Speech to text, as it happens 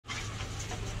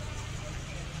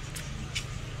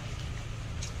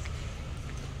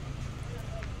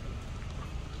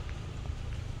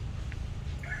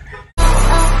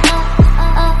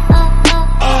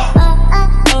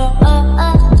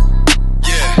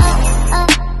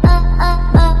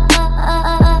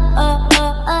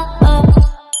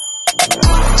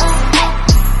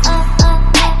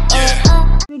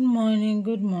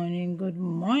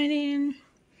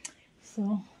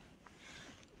So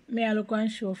me I look on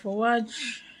show for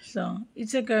watch. So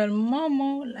it's a girl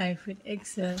Momo Life with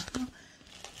Excel. So,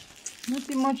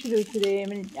 nothing much to do today.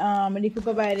 I could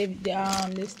provide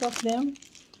the stuff them.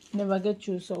 Never get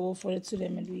through, so we'll follow to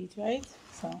them and do it, right?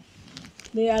 So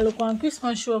they are look on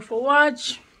Christmas show for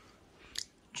watch.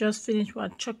 Just finished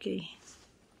what Chucky.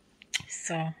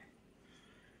 So I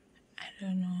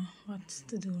don't know what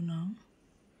to do now.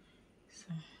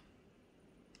 So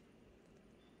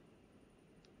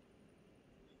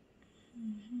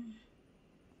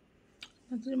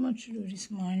not really much to do this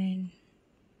morning.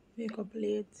 Wake up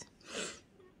late.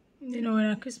 You know, when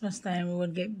at Christmas time we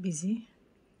would get busy.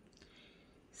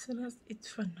 So that's it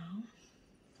for now.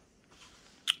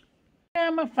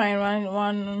 I'm gonna find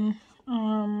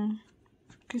one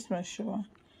Christmas show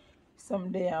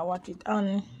someday. I watch it,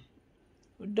 and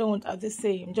we don't have the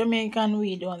same Jamaican.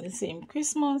 We don't the same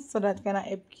Christmas, so that kind of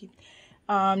help keep.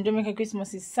 Jamaica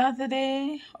Christmas is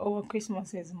Saturday, our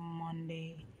Christmas is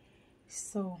Monday.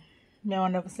 So me I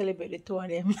want to celebrate the two of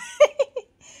them.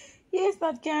 Yes,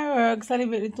 that can work.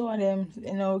 Celebrate the two of them.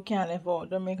 You know, we can't live out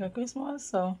Jamaica Christmas,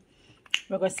 so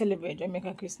we're gonna celebrate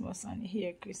Jamaica Christmas and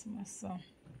here Christmas. So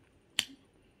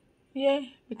yeah,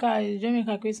 because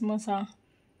Jamaica Christmas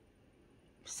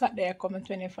Saturday coming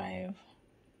 25.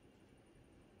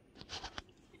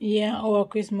 Yeah, our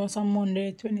Christmas on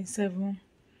Monday 27.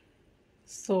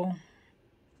 So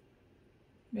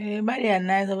everybody had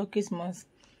nice over Christmas.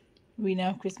 We don't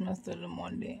have Christmas till the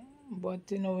Monday.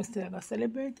 But you know we still gonna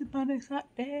celebrate it on the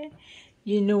Saturday.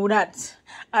 You know that.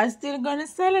 I'm still gonna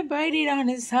celebrate it on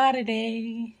the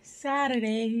Saturday.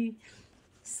 Saturday.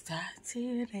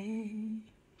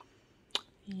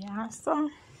 Yeah, so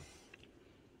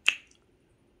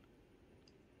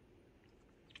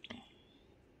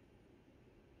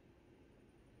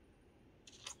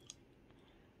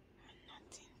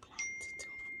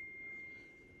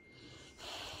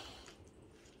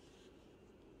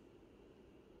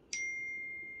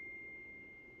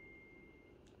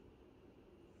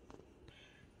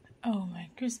oh my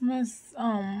Christmas,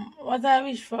 what I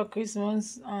wish for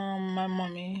Christmas, my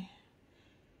mommy.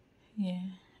 Yeah,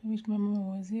 I wish my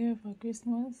mom was here for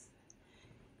Christmas.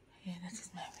 Yeah, that is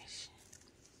my wish.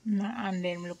 And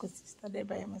then my little sister there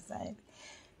by my side.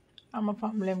 And my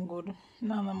family am good.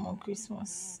 No more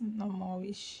Christmas. No more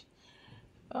wish.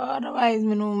 Otherwise, I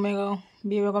know me go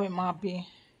be gonna be happy.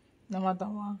 No matter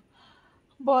what.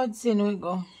 But see we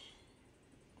go.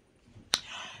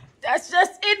 That's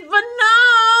just it for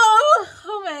now.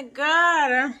 Oh my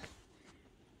god.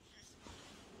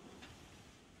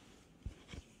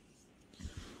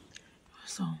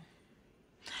 So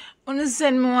I'm gonna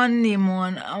send me one name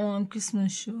on our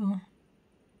Christmas show.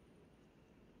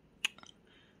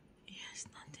 Yes,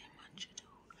 nothing much to do.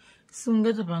 Soon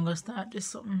get up and go start this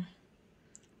something.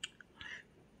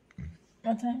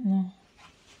 What time now?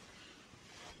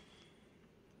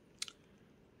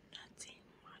 Nothing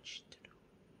much to do.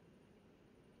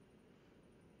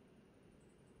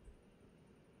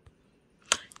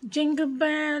 Jingle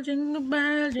bell,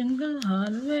 jingle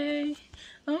all the way.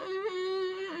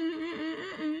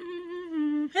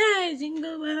 Hey,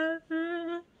 jingle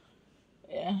bell.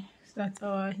 Yeah, so that's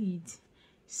our heat.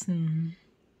 Snacks.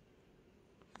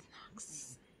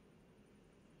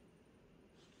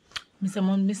 Mr.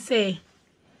 Mount, me say,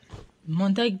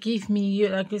 Monta give me you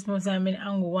at Christmas time,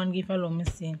 and one gift alone, me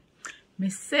say. Me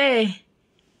say,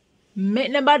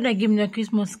 make nobody give me a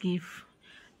Christmas gift.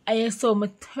 I saw me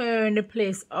turn the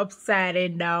place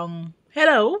upside down.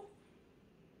 Hello?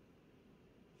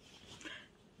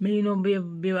 Me you know be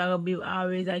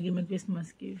always I give me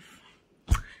Christmas gift.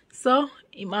 So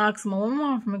he asked me what I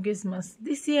want for my Christmas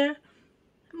this year.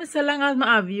 I say long as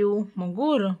I have you, I'm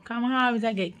good. Come always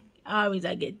I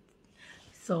get.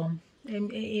 So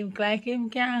him like him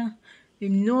can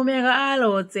know me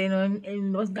all out, you know,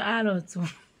 him must go all out too.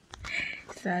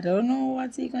 So I don't know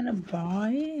what he gonna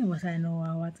buy, but I know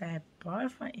what I buy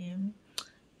for him.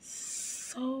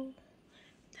 So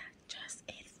that's just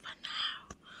it for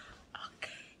now.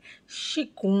 Okay.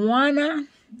 Shikwana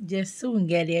just soon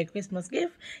get their Christmas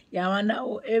gift. Yeah, I wonder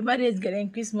how everybody is getting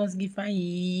Christmas gift and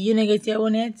you don't get your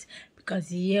own yet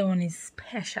because your one is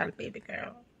special, baby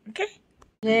girl. Okay?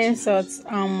 Yeah, so it's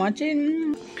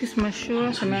watching Christmas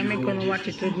show, so I'm gonna watch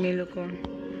it with me. Look on.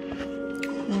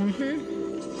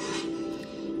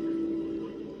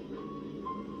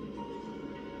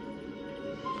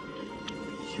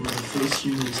 You are the first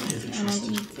humans I ever trusted.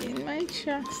 I'm eating my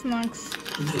snacks.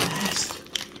 And the last.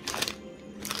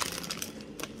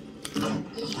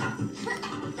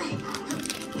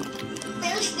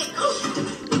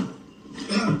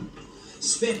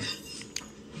 Spit.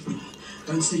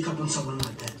 Don't sneak up on someone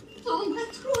like that. Oh,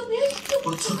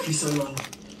 you so long.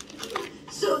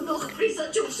 So nog prisa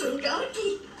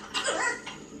Josugarki.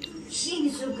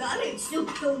 She Sugarik still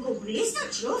Kongo Brista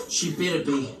Jof. She better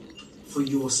be, for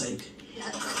your sake.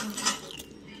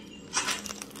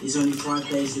 There's only 5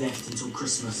 days left until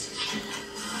Christmas.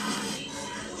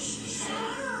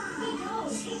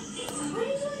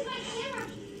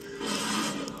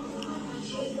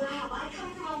 Wow, I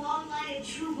come from a long line of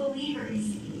true believers.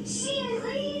 She is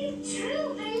a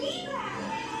true believer.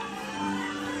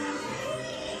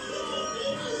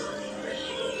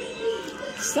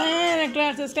 Santa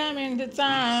Claus is coming to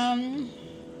town.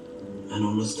 An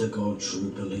honest to God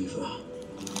true believer.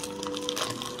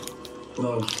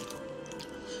 Well,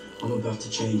 I'm about to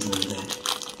change all that.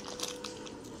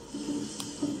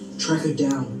 Track her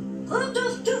down.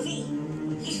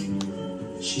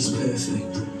 She's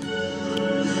perfect.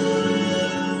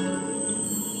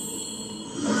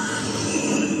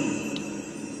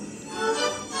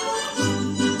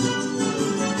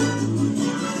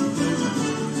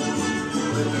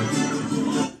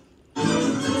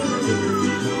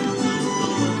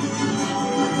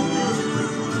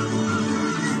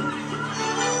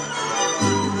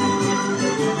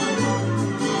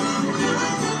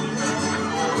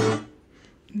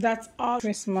 That's all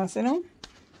Christmas, you know.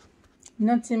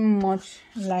 Nothing much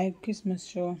like Christmas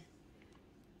show,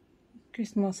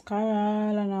 Christmas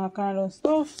carol and all kind of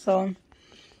stuff. So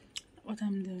what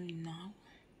I'm doing now,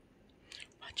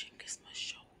 watching Christmas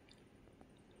show.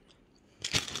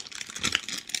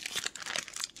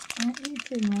 I'm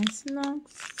eating my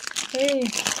snacks. Hey,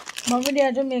 my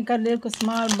video Jamaica they have a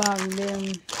small bag,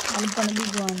 them I'll put a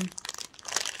big one.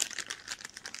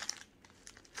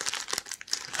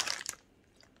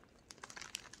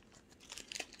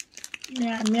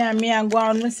 Me I go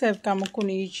on myself come couldn't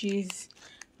eat cheese.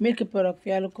 Make a product for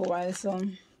you look a while, so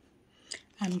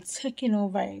I'm taking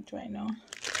over it right now.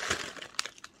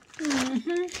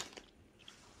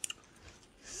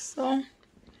 So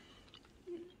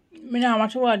me now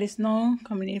watch about this now.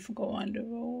 Coming in for go on the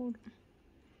road.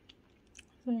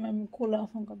 So let me cool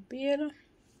off and go bed. Go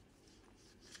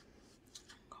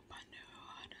on the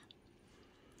road.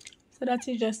 So that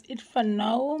is just it for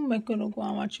now. I'm gonna go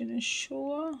and watch the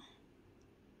show.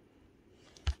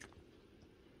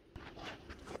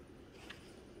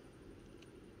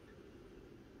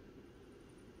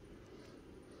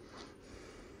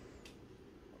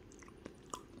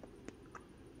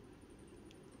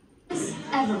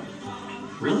 Ever.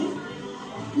 Really?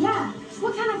 Yeah.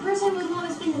 What kind of person would want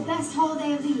to spend the best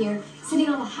holiday of the year sitting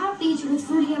on a hot beach with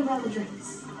fruity umbrella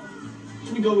drinks?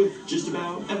 Can we go with just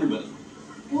about everybody?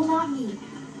 Well, not me.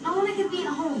 I want to be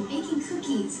at home baking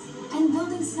cookies and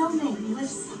building snowmen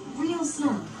with real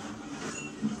snow.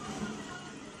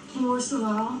 And worst of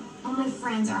all my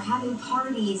friends are having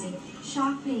parties and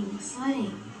shopping,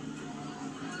 sledding.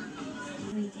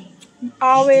 Everything.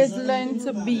 Always learn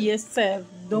to be yourself.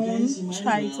 Don't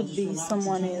try to be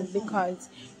someone else because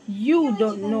you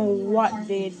don't know what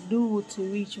they do to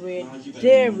reach where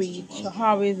they reach. So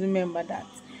always remember that.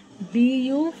 Be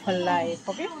you for life,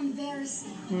 okay? How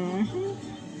embarrassing.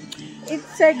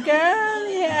 It's a girl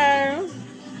here.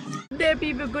 Good day,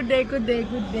 people. Good day, good day,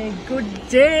 good day, good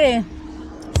day.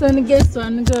 So, the guest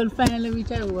one girl finally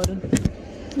reached her word.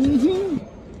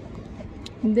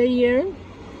 The year.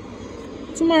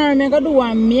 Tomorrow, I'm going to do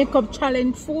a makeup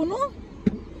challenge for you.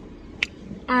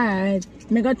 Alright,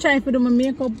 I'm going to try to do my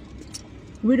makeup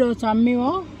without a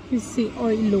mirror to see how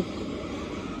it look.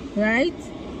 Right?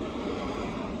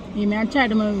 I'm going to try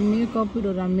to do my makeup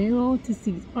without a mirror to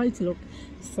see how it look.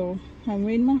 So, I'm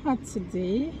wearing my hat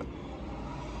today.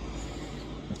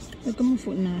 Look at my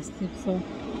foot nasty. So,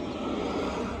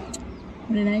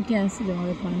 then I can't sit down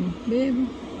upon me, baby.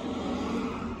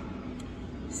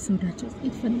 So that's just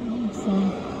it for now. So,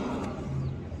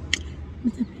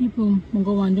 with the people, I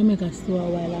go to Jamaica store a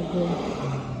while ago.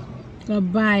 Go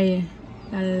buy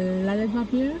a lollipop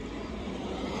here.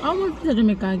 How much is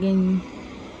Jamaica again?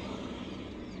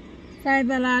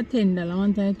 $5, $10.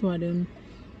 One time two of them.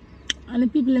 And the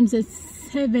people them say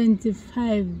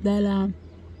 $75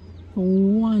 for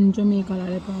one Jamaica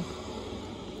lollipop.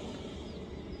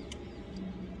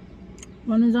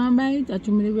 One is on bite, I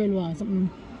told me the well want something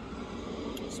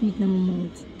sweet in my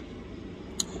mouth.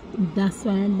 That's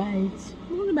why I bite.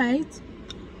 Who bite?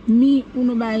 Me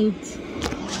who bite.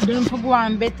 Don't forget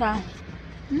one better.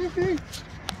 Me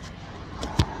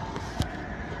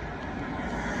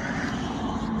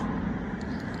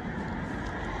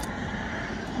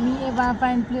ever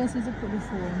find places to put the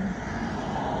phone.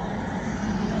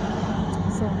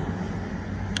 So,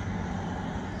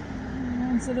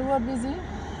 so the world busy.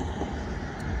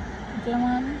 Okay,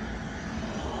 man.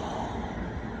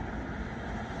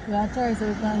 We are trying so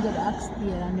we can get the ox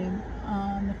tail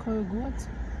and the curry goat.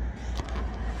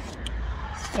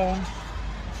 So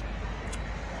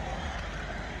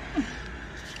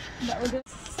that would just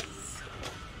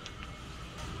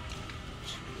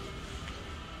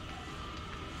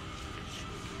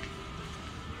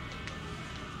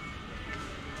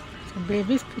so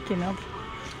baby's picking up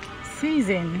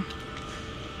season.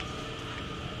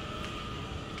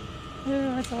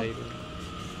 Yeah, what's up?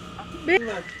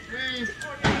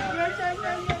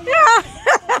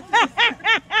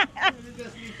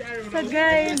 So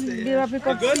guys, they will pick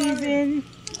up season.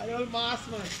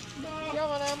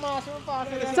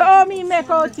 So how me make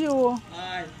out you?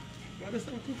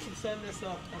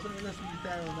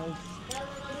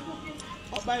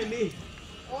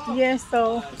 Yes,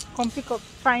 so come pick up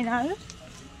final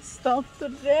stuff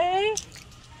today.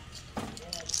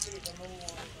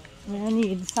 We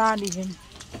need sardine.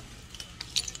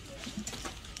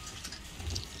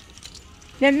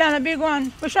 Then not a big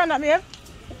one. Which one that, babe?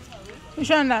 Which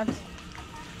one that? We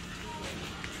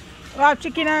have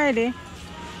chicken already.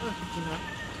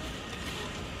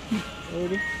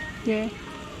 Ready? Yeah.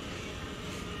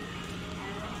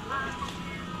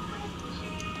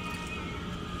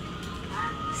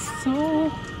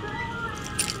 So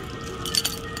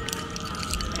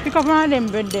pick up one of them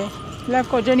bread there. Like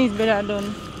how Jenny's bread are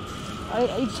done.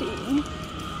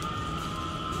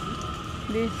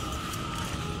 This.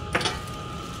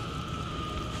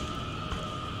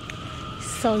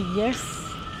 So yes,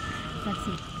 let's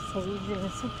see. So we did a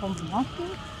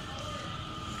supermarket.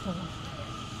 So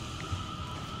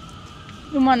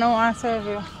you might not want to serve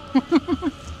you.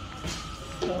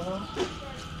 So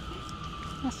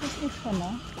that's just it for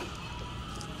now.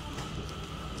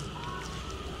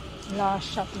 Last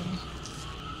shopping.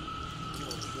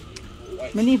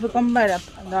 We need to come buy the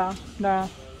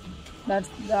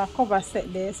cover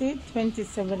set there. See,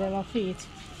 $27 feet.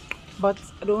 But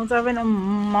I don't have enough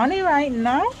money right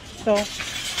now, so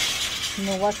you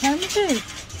know what time it is.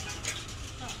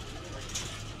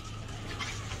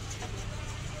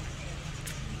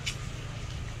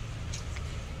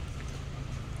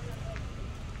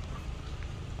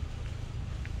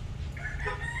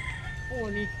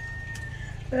 Only.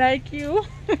 Like you.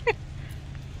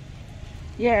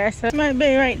 Yeah, so it might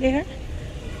be right there.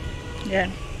 Yeah.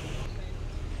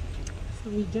 So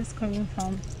we just coming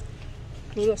from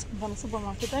the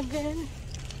supermarket again.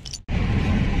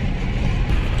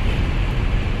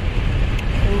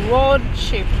 Road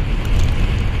trip.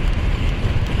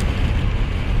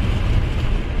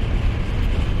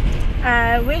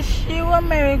 I wish you a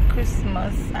Merry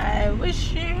Christmas. I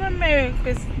wish you a Merry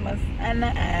Christmas and a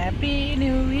Happy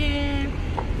New Year.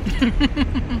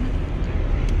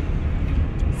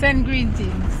 Send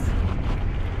greetings.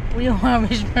 We want to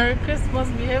wish Merry Christmas,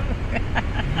 babe.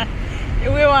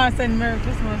 We want to send Merry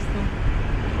Christmas too.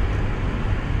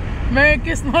 Merry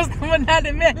Christmas to my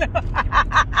daddy Melo.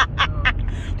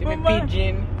 To my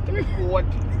pigeon, to my goat,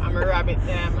 and my rabbit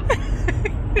them.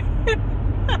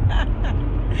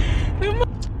 I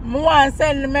want to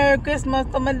send Merry Christmas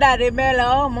to my daddy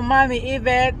Melo, my mommy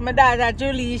Yvette, my dada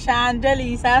Julisha and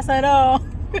Jelisa. So no.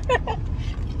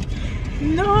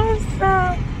 No,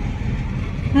 sir.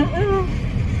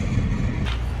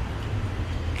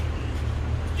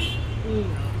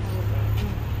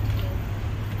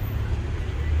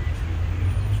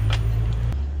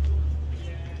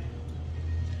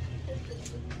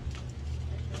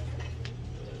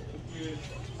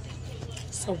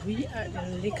 So we are at the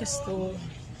liquor store.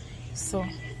 So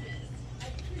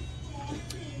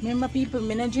remember people,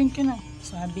 I'm not drinking now.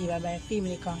 So I be by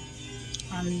female liquor.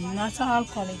 I'm not an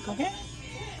alcoholic, okay?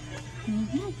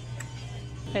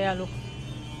 Hey, look.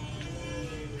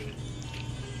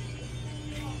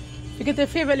 You get your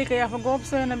favorite liquor, you have to go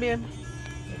upstairs, babe.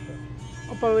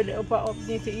 Up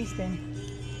near to Eastern.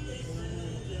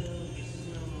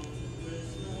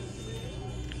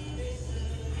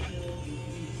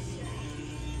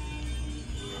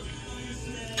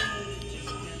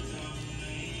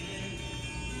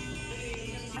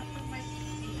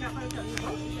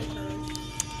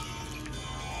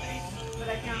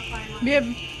 Babe,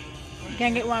 you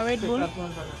can get one Red Bull.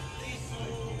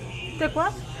 Take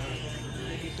what? I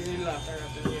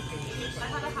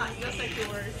have a hat just like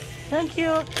yours, Thank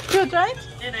you. Cute, right?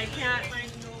 and I can't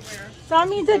find nowhere. So I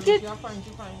mean, take it.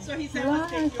 So he said, "I'll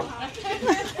take your hat."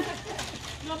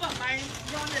 No, but mine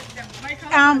brown. My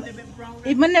color is a little bit brown.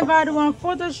 If I never do one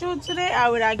photo shoot today, I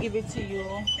would give it to you.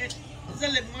 It's a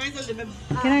little, mine's a little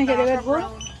bit. Can I get a Red Bull?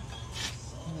 brown.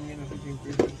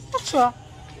 Not sure.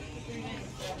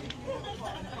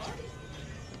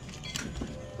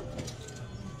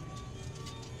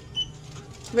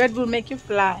 Red Bull make you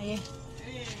fly.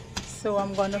 So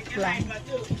I'm gonna fly.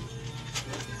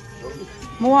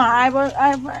 More, I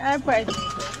pray.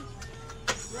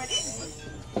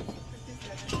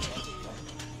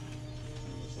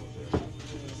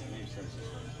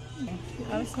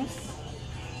 Okay.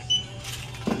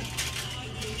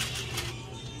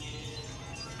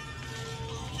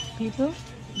 People,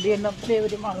 they not play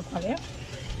with the alcohol, yeah?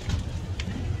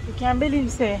 You can't believe,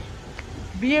 say,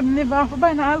 babe never have to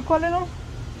buy no alcohol, you know?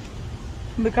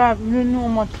 Because you know how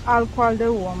much alcohol they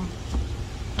want.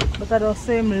 But I don't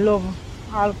say I love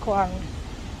alcohol.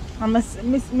 I'm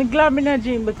glad I don't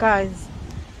drink because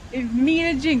if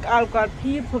me drink alcohol,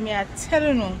 people, me I tell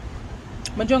you no,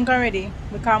 I'm drunk already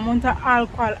because I want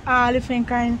alcohol, all different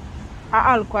kind of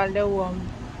alcohol they want.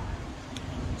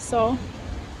 So,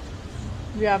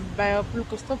 we have buy up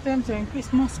local stuff them so when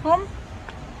Christmas come,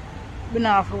 we don't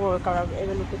have to work on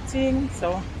every little thing.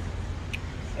 So,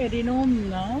 heading home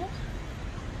now.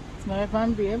 It's my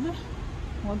van baby.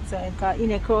 Outside because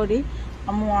in a crowdy,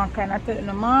 I'm walking kind of taking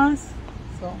the mask.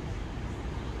 So,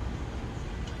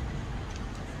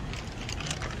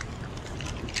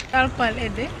 alcohol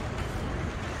Eddie.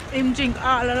 Him drink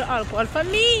all of the alcohol for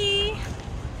me.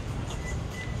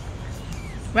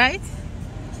 Right?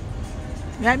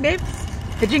 Right, babe?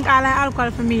 You drink all the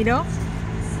alcohol for me, though?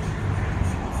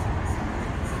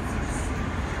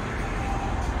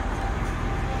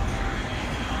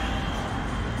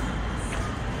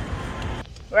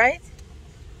 Right?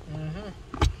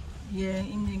 Yeah,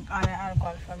 him drink all the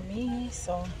alcohol for me,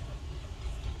 so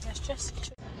let's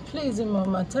just please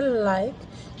remember to like,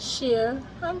 share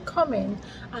and comment,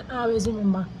 and always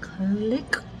remember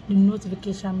click the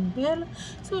notification bell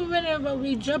so whenever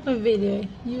we drop a video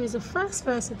you is the first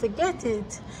person to get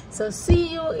it. So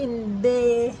see you in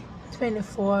day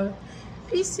 24.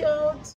 Peace out.